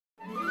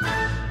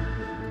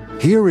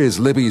Here is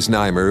Libby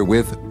Znaimer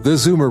with the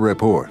Zoomer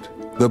Report,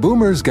 the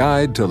Boomer's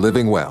Guide to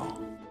Living Well.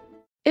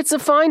 It's a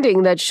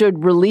finding that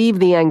should relieve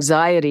the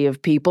anxiety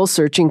of people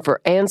searching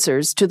for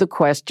answers to the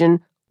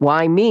question,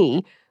 why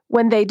me,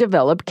 when they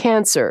develop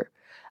cancer.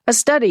 A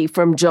study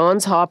from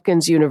Johns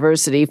Hopkins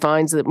University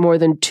finds that more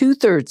than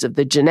 2/3 of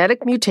the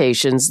genetic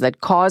mutations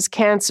that cause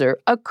cancer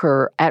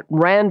occur at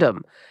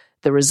random,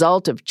 the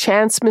result of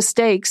chance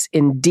mistakes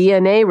in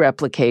DNA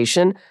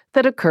replication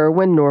that occur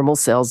when normal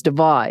cells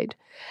divide.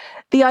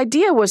 The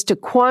idea was to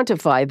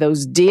quantify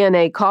those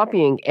DNA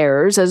copying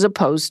errors as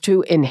opposed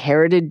to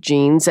inherited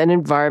genes and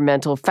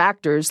environmental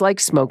factors like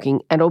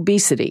smoking and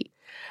obesity.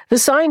 The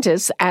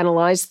scientists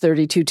analyzed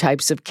 32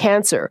 types of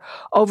cancer.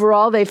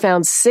 Overall, they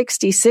found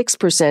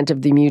 66%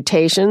 of the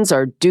mutations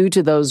are due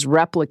to those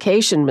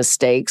replication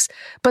mistakes,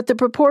 but the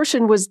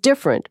proportion was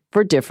different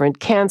for different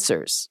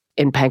cancers.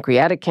 In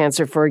pancreatic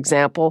cancer, for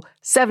example,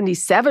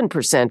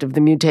 77% of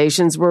the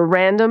mutations were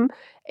random,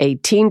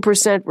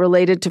 18%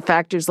 related to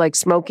factors like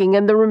smoking,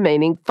 and the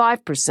remaining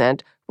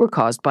 5% were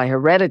caused by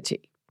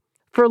heredity.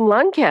 For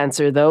lung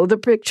cancer, though, the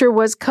picture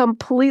was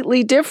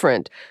completely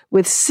different,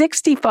 with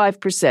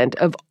 65%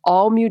 of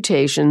all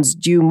mutations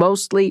due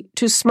mostly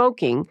to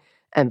smoking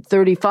and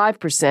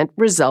 35%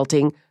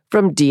 resulting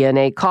from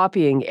DNA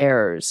copying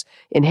errors.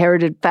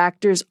 Inherited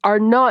factors are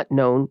not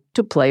known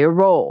to play a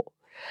role.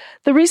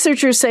 The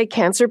researchers say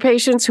cancer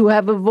patients who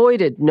have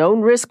avoided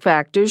known risk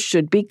factors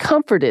should be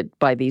comforted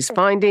by these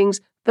findings.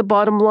 The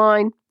bottom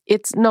line,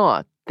 it's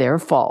not their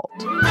fault.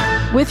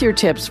 With your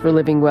tips for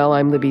living well,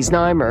 I'm Libby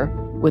Znaimer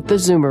with the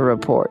Zoomer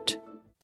Report.